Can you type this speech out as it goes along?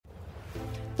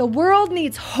The world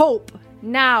needs hope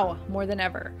now more than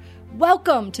ever.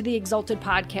 Welcome to the Exalted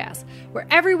Podcast, where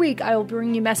every week I will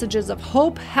bring you messages of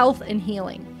hope, health, and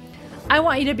healing. I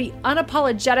want you to be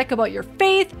unapologetic about your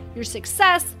faith, your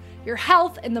success, your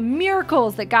health, and the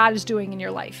miracles that God is doing in your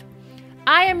life.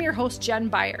 I am your host, Jen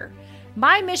Beyer.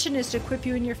 My mission is to equip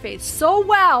you in your faith so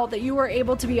well that you are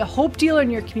able to be a hope dealer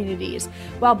in your communities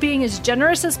while being as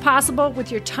generous as possible with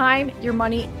your time, your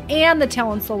money, and the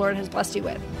talents the Lord has blessed you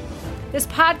with. This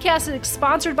podcast is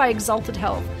sponsored by Exalted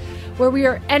Health, where we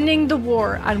are ending the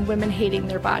war on women hating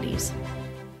their bodies.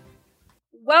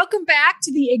 Welcome back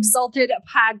to the Exalted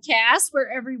Podcast, where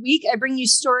every week I bring you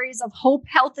stories of hope,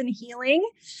 health, and healing,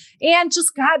 and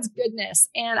just God's goodness.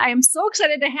 And I am so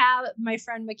excited to have my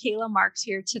friend Michaela Marks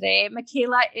here today.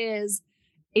 Michaela is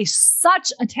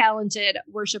such a talented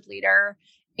worship leader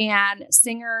and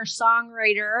singer,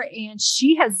 songwriter, and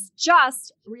she has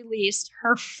just released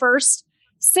her first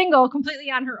single completely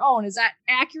on her own. Is that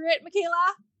accurate,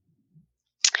 Michaela?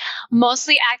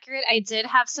 Mostly accurate. I did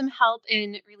have some help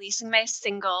in releasing my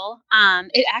single.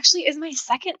 It actually is my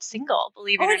second single,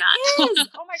 believe it or not. It is.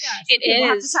 Oh my gosh. It is. We'll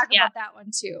have to talk about that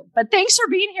one too. But thanks for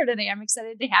being here today. I'm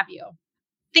excited to have you.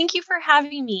 Thank you for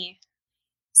having me.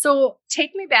 So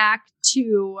take me back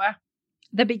to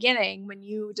the beginning when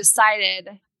you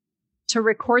decided to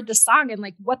record the song and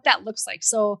like what that looks like.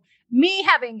 So me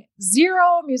having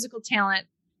zero musical talent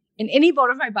in any bone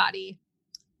of my body,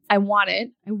 I want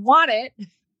it.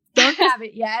 Don't have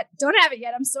it yet.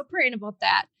 I'm still praying about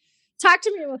that. Talk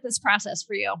to me about this process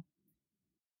for you.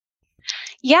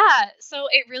 Yeah. So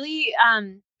it really,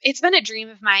 it's been a dream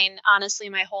of mine, honestly,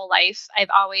 my whole life.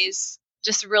 I've always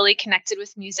just really connected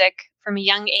with music from a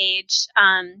young age.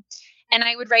 And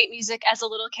I would write music as a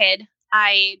little kid.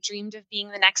 I dreamed of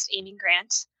being the next Amy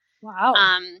Grant. Wow.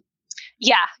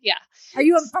 Yeah. Are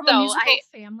you from a musical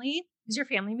family? Is your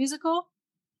family musical?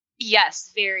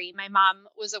 Yes, very. My mom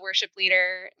was a worship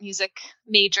leader, music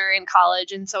major in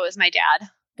college, and so is my dad.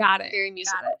 Got it. Very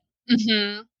musical. Got it.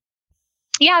 Mm-hmm.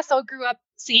 Yeah, so grew up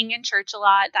singing in church a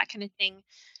lot, that kind of thing.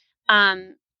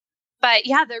 But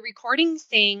yeah, the recording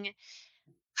thing,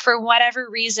 for whatever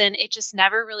reason, it just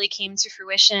never really came to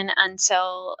fruition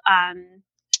until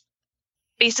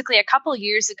basically a couple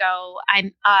years ago.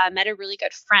 I met a really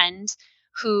good friend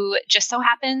who just so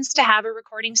happens to have a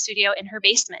recording studio in her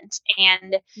basement.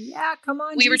 And yeah, come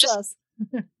on, we Jesus. were just,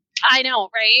 I know,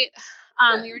 right?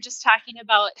 We were just talking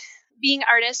about being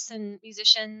artists and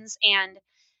musicians, and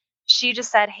she just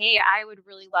said, "Hey, I would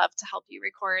really love to help you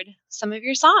record some of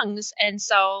your songs." And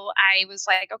so I was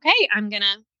like, "Okay, I'm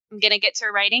gonna get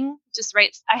to writing. Just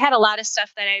write." I had a lot of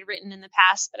stuff that I had written in the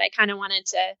past, but I kind of wanted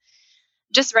to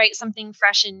just write something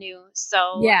fresh and new.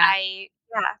 So yeah.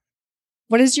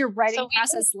 What is your writing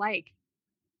process like?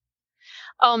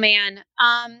 Oh man.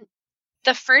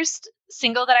 The first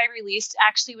single that I released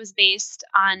actually was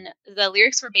the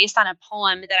lyrics were based on a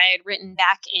poem that I had written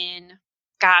back in,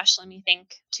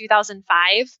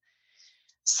 2005.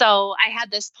 So I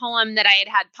had this poem that I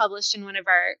had published in one of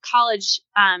our college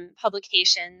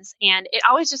publications, and it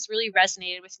always just really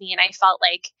resonated with me. And I felt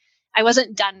like I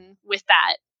wasn't done with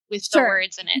that, with the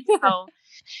words in it. So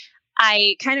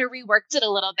I kind of reworked it a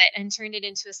little bit and turned it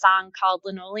into a song called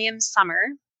Linoleum Summer.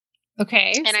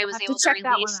 Okay. And I was able to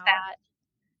release that.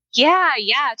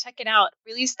 Yeah, check it out.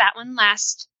 Released that one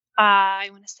last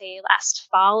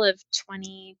fall of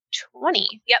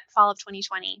 2020. Yep, fall of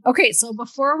 2020. Okay, so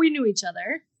before we knew each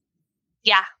other.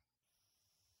 Yeah.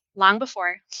 Long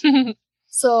before.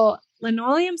 So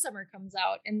Linoleum Summer comes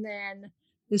out, and then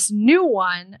this new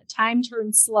one, Time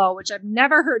Turns Slow, which I've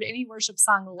never heard any worship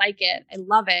song like it. I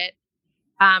love it.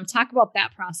 Talk about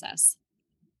that process.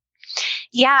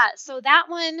 Yeah. So that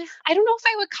one, I don't know if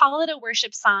I would call it a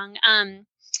worship song.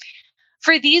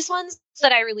 For these ones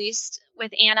that I released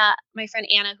with Anna, my friend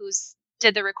Anna,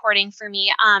 did the recording for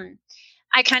me,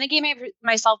 I kind of gave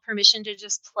myself permission to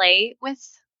just play with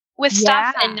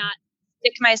stuff and not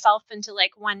stick myself into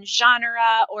like one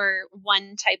genre or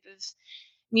one type of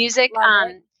music.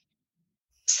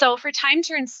 So for Time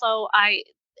Turns Slow,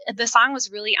 the song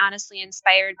was really honestly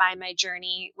inspired by my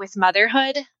journey with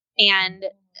motherhood. And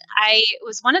it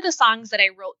was one of the songs that I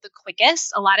wrote the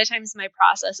quickest. A lot of times my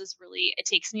process it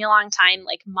takes me a long time,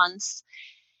 like months.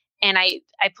 And I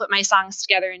put my songs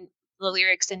together and the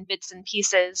lyrics in bits and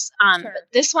pieces. But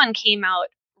this one came out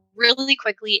really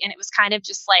quickly, and it was kind of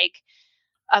just like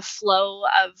a flow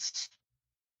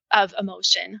of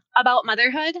emotion about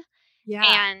motherhood. Yeah.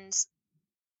 And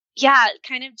yeah,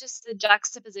 kind of just the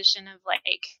juxtaposition of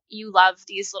like, you love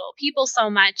these little people so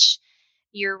much,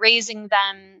 you're raising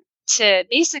them to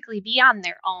basically be on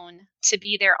their own, to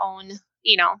be their own,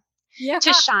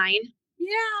 to shine.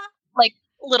 Yeah. like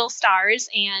little stars.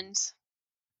 And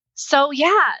so,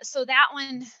 so that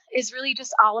one is really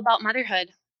just all about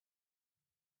motherhood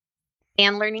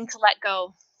and learning to let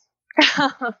go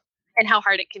and how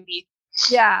hard it can be.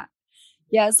 Yeah.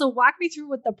 Yeah. So walk me through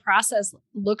what the process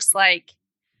looks like.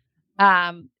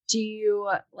 Do you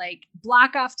like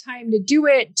block off time to do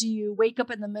it? Do you wake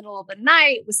up in the middle of the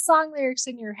night with song lyrics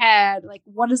in your head? Like,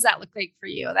 what does that look like for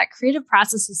you? That creative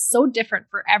process is so different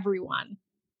for everyone.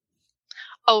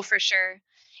 Oh, for sure.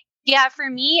 Yeah, for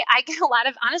me, I get a lot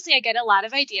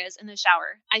of ideas in the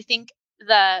shower. I think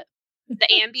the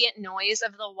ambient noise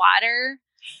of the water,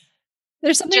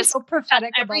 there's something just so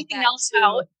prophetic about everything that else too.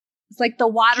 out. It's like the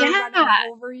water Yeah.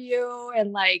 running over you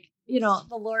and like,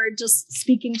 the Lord just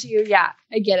speaking to you. Yeah,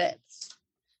 I get it.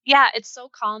 Yeah, it's so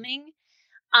calming.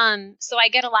 So I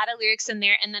get a lot of lyrics in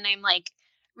there, and then I'm like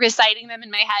reciting them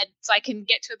in my head so I can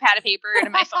get to a pad of paper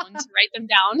and my phone to write them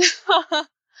down.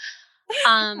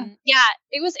 Yeah,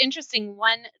 it was interesting.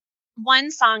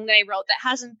 One song that I wrote that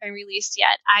hasn't been released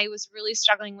yet, I was really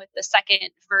struggling with the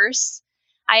second verse.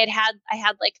 I had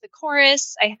like the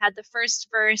chorus, I had the first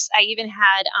verse, I even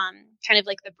had kind of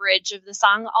like the bridge of the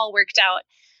song all worked out,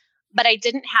 but I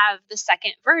didn't have the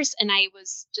second verse, and I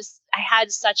had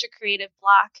such a creative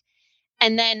block.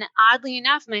 And then oddly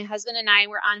enough, my husband and I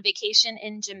were on vacation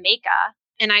in Jamaica,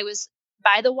 and I was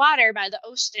by the water, by the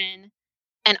ocean,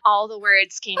 and all the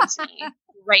words came to me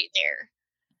right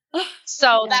there.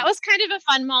 So that was kind of a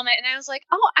fun moment. And I was like,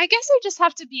 oh, I guess I just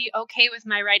have to be okay with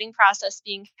my writing process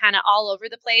being kind of all over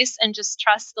the place and just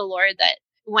trust the Lord that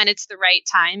when it's the right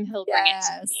time, he'll bring it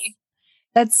to me.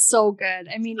 That's so good.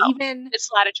 I mean, even it's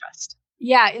a lot of trust.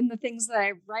 Yeah. In the things that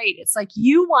I write, it's like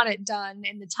you want it done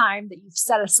in the time that you've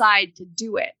set aside to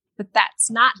do it, but that's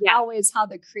not always how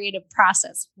the creative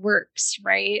process works,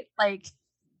 right? Like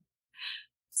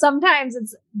sometimes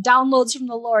it's downloads from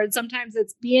the Lord. Sometimes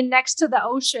it's being next to the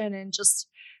ocean and just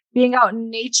being out in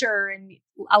nature and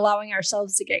allowing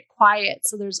ourselves to get quiet.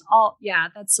 So there's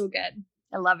that's so good.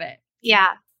 I love it.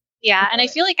 Yeah. Yeah. And I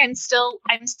feel like I'm still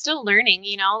learning,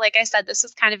 like I said, this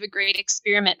was kind of a great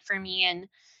experiment for me, and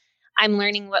I'm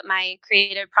learning what my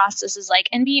creative process is like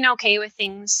and being okay with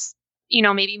things,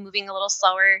 maybe moving a little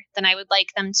slower than I would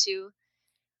like them to.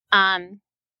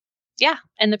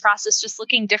 And the process just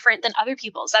looking different than other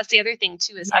people's. That's the other thing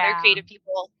too, is other creative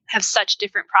people have such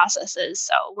different processes.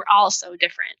 So we're all so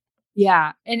different.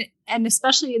 Yeah. And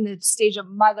especially in the stage of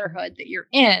motherhood that you're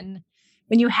in,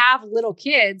 when you have little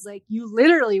kids, like you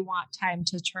literally want time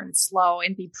to turn slow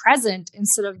and be present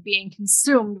instead of being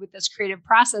consumed with this creative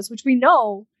process, which we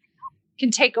know can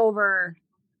take over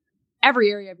every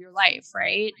area of your life,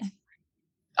 right?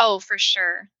 Oh, for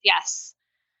sure. Yes.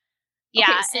 Yeah.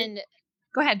 Okay, so and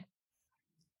go ahead.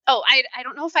 Oh, I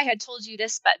don't know if I had told you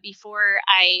this, but before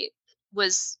I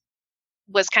was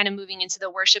kind of moving into the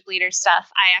worship leader stuff,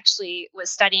 I actually was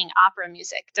studying opera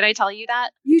music. Did I tell you that?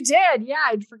 You did. Yeah.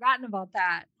 I'd forgotten about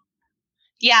that.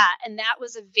 Yeah. And that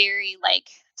was a very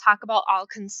talk about all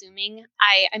consuming.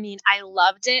 I mean, I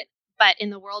loved it, but in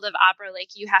the world of opera,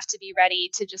 you have to be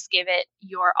ready to just give it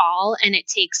your all. And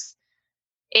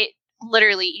it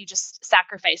literally, you just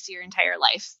sacrifice your entire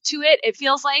life to it. It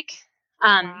feels like.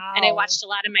 Wow. And I watched a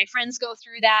lot of my friends go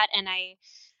through that, and I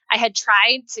had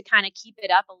tried to kind of keep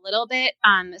it up a little bit,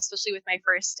 especially with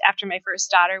after my first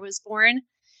daughter was born,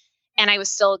 and I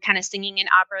was still kind of singing in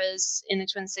operas in the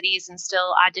Twin Cities and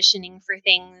still auditioning for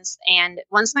things. And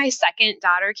once my second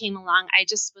daughter came along, I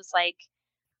just was like,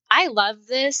 I love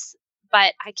this,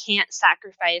 but I can't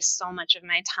sacrifice so much of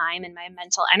my time and my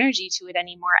mental energy to it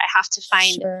anymore. I have to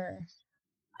find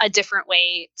a different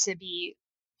way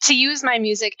to use my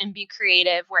music and be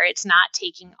creative where it's not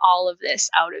taking all of this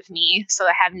out of me, so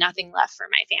I have nothing left for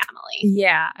my family.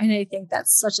 Yeah. And I think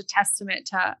that's such a testament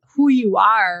to who you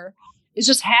are, is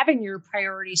just having your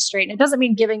priorities straight. And it doesn't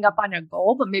mean giving up on a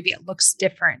goal, but maybe it looks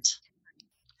different.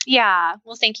 Yeah.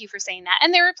 Well, thank you for saying that.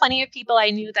 And there were plenty of people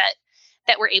I knew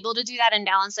that were able to do that and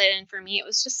balance it. And for me,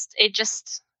 it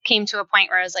just came to a point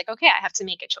where I was like, okay, I have to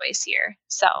make a choice here.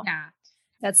 So yeah,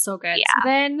 that's so good. Yeah. So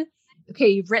then, okay,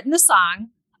 you've written the song.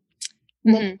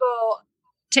 And then you go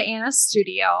to Anna's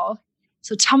studio.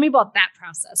 So tell me about that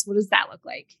process. What does that look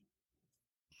like?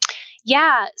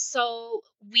 Yeah. So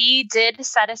we did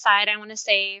set aside, I want to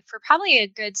say, for probably a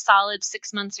good solid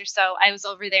 6 months or so. I was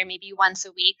over there maybe once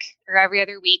a week or every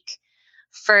other week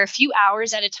for a few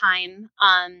hours at a time,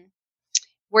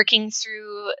 working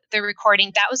through the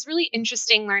recording. That was really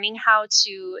interesting, learning how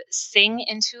to sing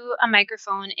into a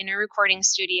microphone in a recording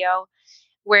studio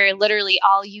where literally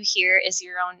all you hear is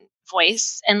your own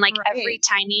voice, and every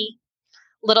tiny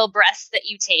little breaths that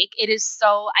you take. It is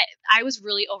I was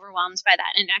really overwhelmed by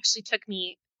that. And it actually took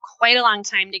me quite a long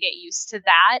time to get used to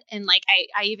that. And like,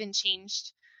 I even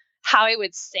changed how I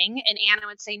would sing, and Anna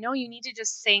would say, no, you need to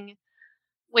just sing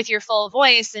with your full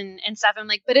voice and stuff. I'm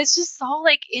like, but it's just so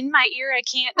like in my ear. I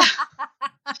can't,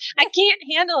 I can't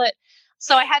handle it.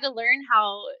 So I had to learn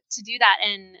how to do that.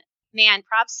 And man,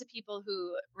 props to people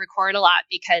who record a lot,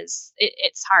 because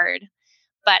it's hard.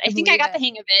 But I think I got the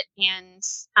hang of it.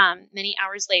 And many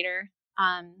hours later,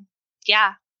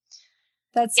 yeah.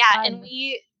 That's yeah. fun. And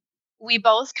we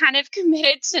both kind of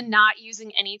committed to not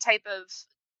using any type of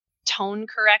tone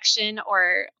correction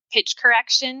or pitch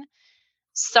correction.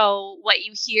 So what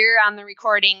you hear on the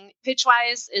recording pitch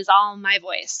wise is all my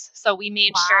voice. So we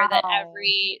made sure that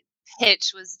every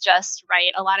pitch was just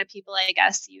right. A lot of people, I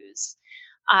guess, use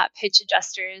pitch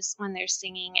adjusters when they're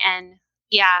singing. And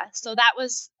yeah, so that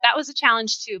was a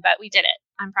challenge too, but we did it.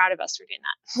 I'm proud of us for doing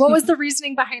that. What was the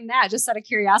reasoning behind that? Just out of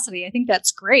curiosity. I think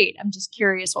that's great. I'm just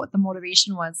curious what the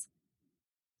motivation was.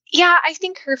 Yeah, I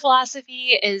think her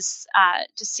philosophy is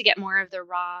just to get more of the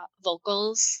raw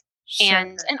vocals. Sure.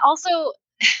 And also,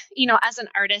 you know, as an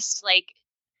artist, like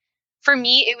for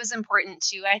me, it was important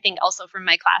too. I think also from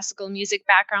my classical music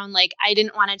background, like I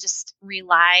didn't want to just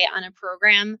rely on a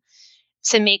program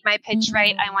to make my pitch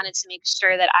right. I wanted to make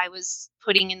sure that I was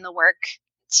putting in the work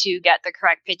to get the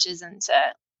correct pitches and to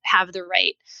have the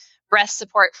right breath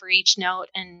support for each note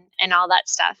and all that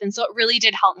stuff. And so it really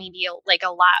did help me be like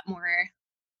a lot more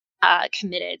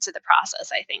committed to the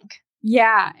process, I think.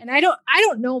 Yeah. And I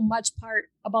don't know much part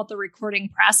about the recording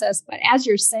process, but as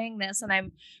you're saying this and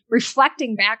I'm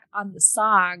reflecting back on the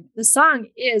song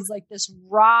is like this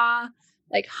raw,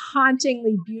 like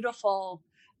hauntingly beautiful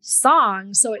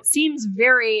song. So it seems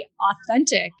very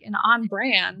authentic and on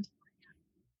brand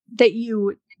that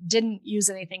you didn't use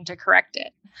anything to correct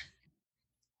it.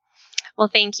 Well,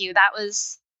 thank you. That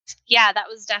was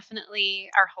definitely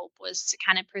our hope, was to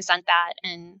kind of present that.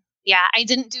 And yeah, I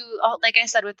didn't do, like I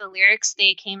said, with the lyrics,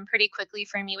 they came pretty quickly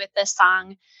for me with this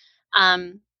song.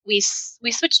 We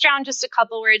switched around just a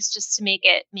couple words just to make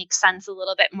it make sense a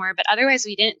little bit more. But otherwise,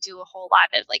 we didn't do a whole lot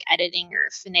of like editing or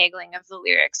finagling of the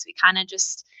lyrics. We kind of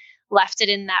just left it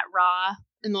in that raw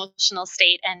emotional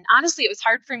state. And honestly, it was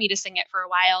hard for me to sing it for a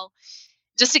while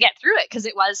just to get through it, because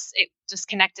it just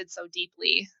connected so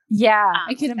deeply. Yeah,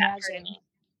 I can imagine.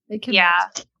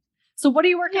 Imagine. So what are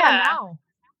you working on now?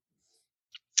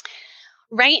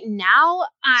 Right now,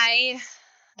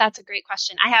 that's a great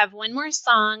question. I have one more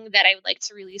song that I would like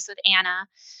to release with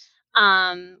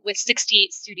Anna, with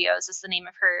 68 Studios is the name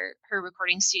of her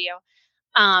recording studio.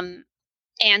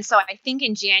 And so I think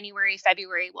in January,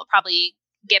 February, we'll probably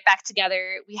get back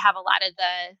together. We have a lot of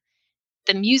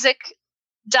the music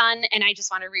done, and I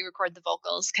just want to re-record the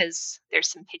vocals because there's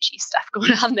some pitchy stuff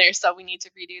going on there. So we need to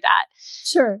redo that.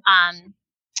 Sure. And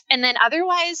then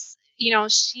otherwise, you know,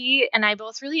 she and I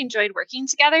both really enjoyed working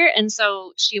together. And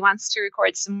so she wants to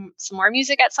record some more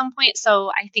music at some point.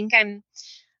 So I think I'm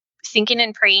thinking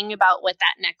and praying about what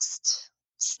that next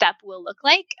step will look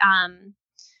like.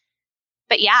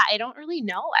 But yeah, I don't really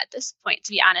know at this point,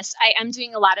 to be honest. I'm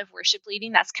doing a lot of worship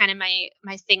leading. That's kind of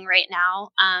my thing right now.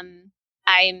 I'm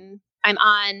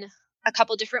on a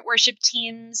couple different worship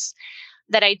teams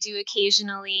that I do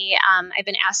occasionally. I've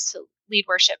been asked to lead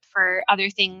worship for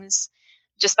other things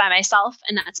just by myself,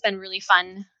 and that's been really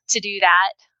fun to do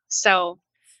that. So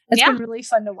it's been really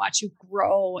fun to watch you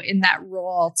grow in that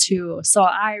role too. So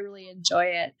I really enjoy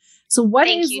it. So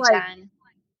Thank you, Jen.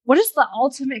 What is the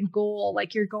ultimate goal?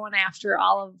 Like you're going after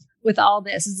with all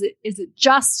this? Is it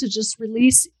just to just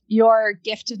release your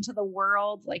gift into the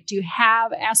world? Like, do you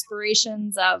have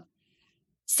aspirations of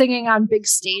singing on big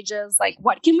stages? Like,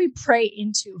 what can we pray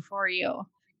into for you?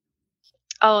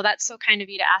 Oh, that's so kind of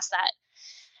you to ask that.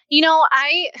 You know,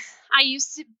 I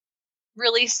used to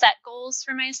really set goals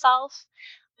for myself.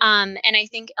 And I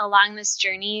think along this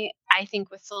journey, I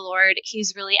think with the Lord,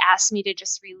 He's really asked me to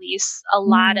just release a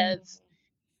lot of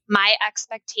my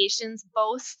expectations,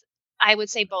 I would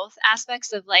say both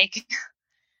aspects of like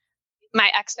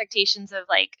my expectations of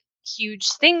like huge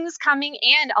things coming,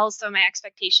 and also my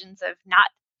expectations of not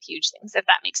huge things, if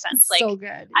that makes sense. Like, so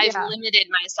good. I've limited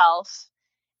myself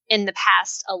in the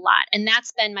past a lot. And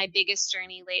that's been my biggest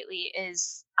journey lately,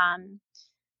 is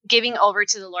giving over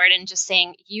to the Lord and just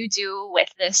saying, you do with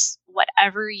this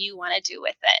whatever you want to do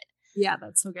with it. Yeah,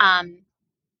 that's so good.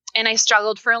 And I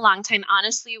struggled for a long time,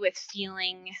 honestly, with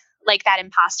feeling like that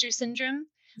imposter syndrome.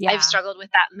 Yeah. I've struggled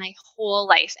with that my whole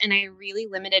life. And I really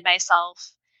limited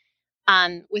myself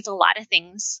with a lot of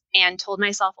things, and told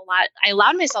myself a lot. I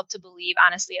allowed myself to believe,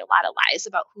 honestly, a lot of lies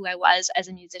about who I was as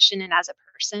a musician and as a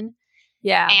person.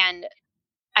 Yeah. And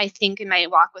I think in my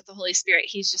walk with the Holy Spirit,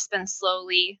 he's just been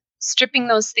slowly stripping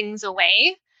those things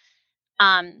away.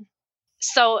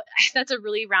 So that's a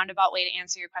really roundabout way to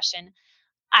answer your question.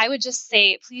 I would just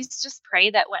say, please just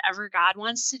pray that whatever God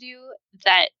wants to do,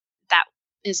 that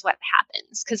is what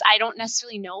happens. Because I don't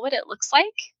necessarily know what it looks like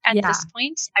at this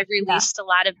point. I've released a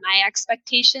lot of my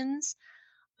expectations.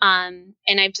 And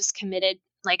I've just committed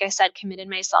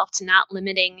myself to not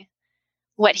limiting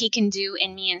what he can do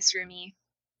in me and through me.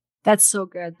 That's so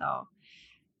good, though.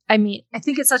 I mean, I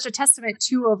think it's such a testament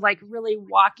too of like really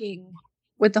walking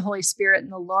with the Holy Spirit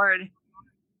and the Lord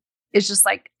is just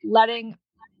like letting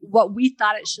what we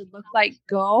thought it should look like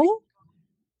go.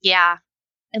 Yeah.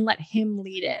 And let him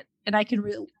lead it. And I can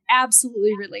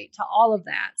absolutely relate to all of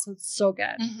that. So it's so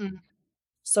good. Mm-hmm.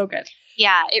 So good.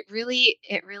 Yeah, it really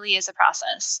is a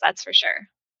process. That's for sure.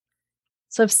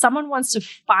 So if someone wants to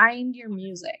find your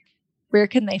music, where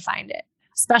can they find it?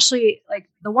 Especially like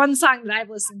the one song that I've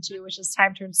listened to, which is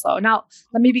Time Turns Slow. Now,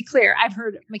 let me be clear. I've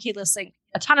heard Michaela sing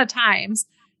a ton of times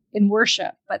in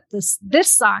worship, but this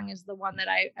song is the one that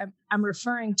I'm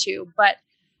referring to. But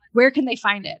where can they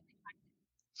find it?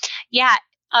 Yeah,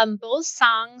 both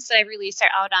songs that I've released are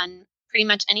out on pretty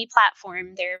much any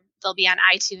platform. They'll be on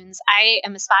iTunes. I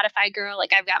am a Spotify girl.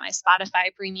 Like I've got my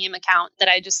Spotify premium account that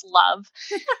I just love.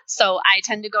 So I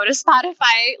tend to go to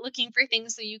Spotify looking for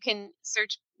things. So you can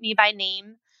search me by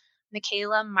name,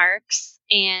 Michaela Marks,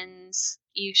 and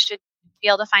you should be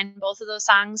able to find both of those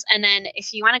songs. And then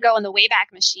if you want to go in the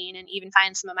Wayback Machine and even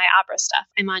find some of my opera stuff,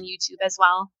 I'm on YouTube as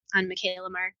well on Michaela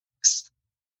Marks'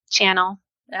 channel.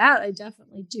 That I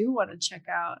definitely do want to check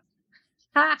out.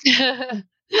 Love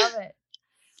it.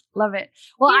 Love it.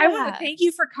 Well, I want to thank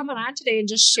you for coming on today and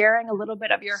just sharing a little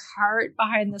bit of your heart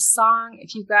behind the song.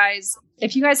 If you guys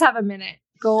have a minute,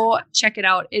 go check it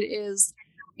out. It is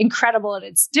incredible. And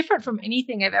it's different from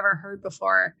anything I've ever heard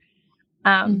before.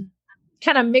 Kind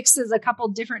of mixes a couple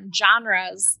different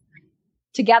genres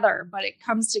together, but it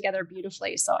comes together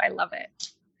beautifully. So I love it.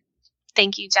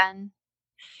 Thank you, Jen.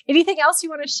 Anything else you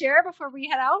want to share before we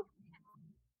head out?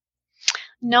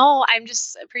 No, I'm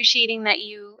just appreciating that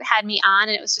you had me on,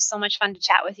 and it was just so much fun to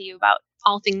chat with you about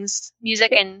all things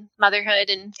music and motherhood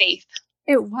and faith.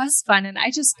 It was fun. And I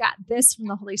just got this from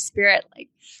the Holy Spirit. Like,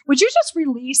 would you just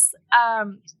release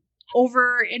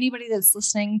over anybody that's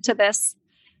listening to this,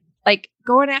 like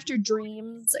going after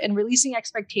dreams and releasing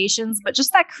expectations, but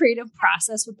just that creative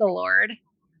process with the Lord?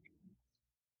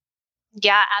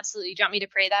 Yeah, absolutely. Do you want me to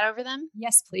pray that over them?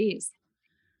 Yes, please.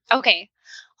 Okay.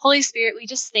 Holy Spirit, we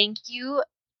just thank you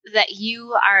that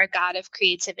you are a God of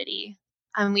creativity.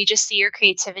 We just see your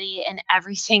creativity in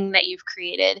everything that you've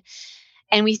created.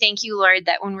 And we thank you, Lord,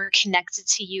 that when we're connected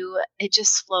to you, it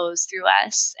just flows through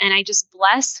us. And I just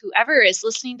bless whoever is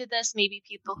listening to this, maybe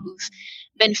people who've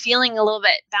been feeling a little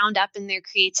bit bound up in their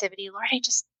creativity. Lord, I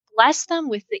just bless them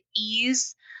with the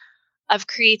ease of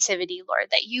creativity, Lord,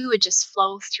 that you would just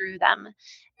flow through them.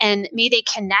 And may they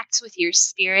connect with your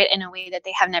spirit in a way that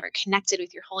they have never connected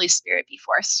with your Holy Spirit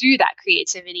before through that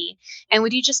creativity. And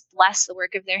would you just bless the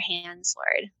work of their hands,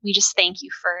 Lord? We just thank you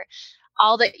for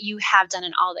all that you have done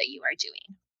and all that you are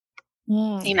doing.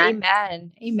 Amen.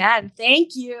 Amen. Amen.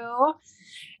 Thank you.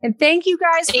 And thank you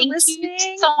guys for listening.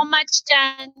 Thank you so much,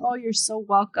 Jen. Oh, you're so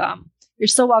welcome. You're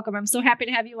so welcome. I'm so happy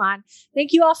to have you on.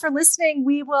 Thank you all for listening.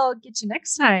 We will get you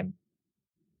next time.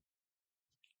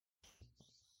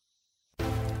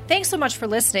 Thanks so much for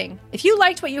listening. If you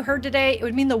liked what you heard today, it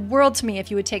would mean the world to me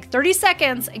if you would take 30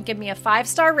 seconds and give me a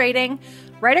 5-star rating,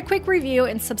 write a quick review,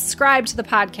 and subscribe to the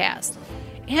podcast.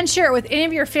 And share it with any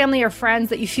of your family or friends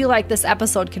that you feel like this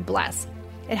episode could bless.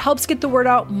 It helps get the word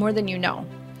out more than you know.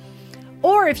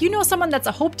 Or if you know someone that's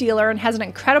a hope dealer and has an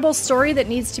incredible story that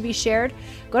needs to be shared,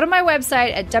 go to my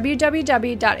website at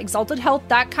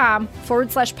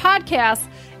www.exaltedhealth.com/podcast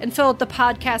and fill out the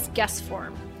podcast guest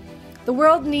form. The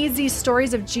world needs these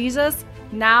stories of Jesus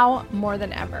now more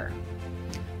than ever.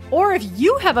 Or if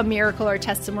you have a miracle or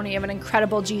testimony of an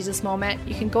incredible Jesus moment,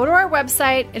 you can go to our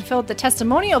website and fill out the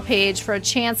testimonial page for a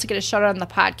chance to get a shout out on the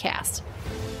podcast.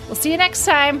 We'll see you next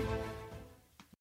time.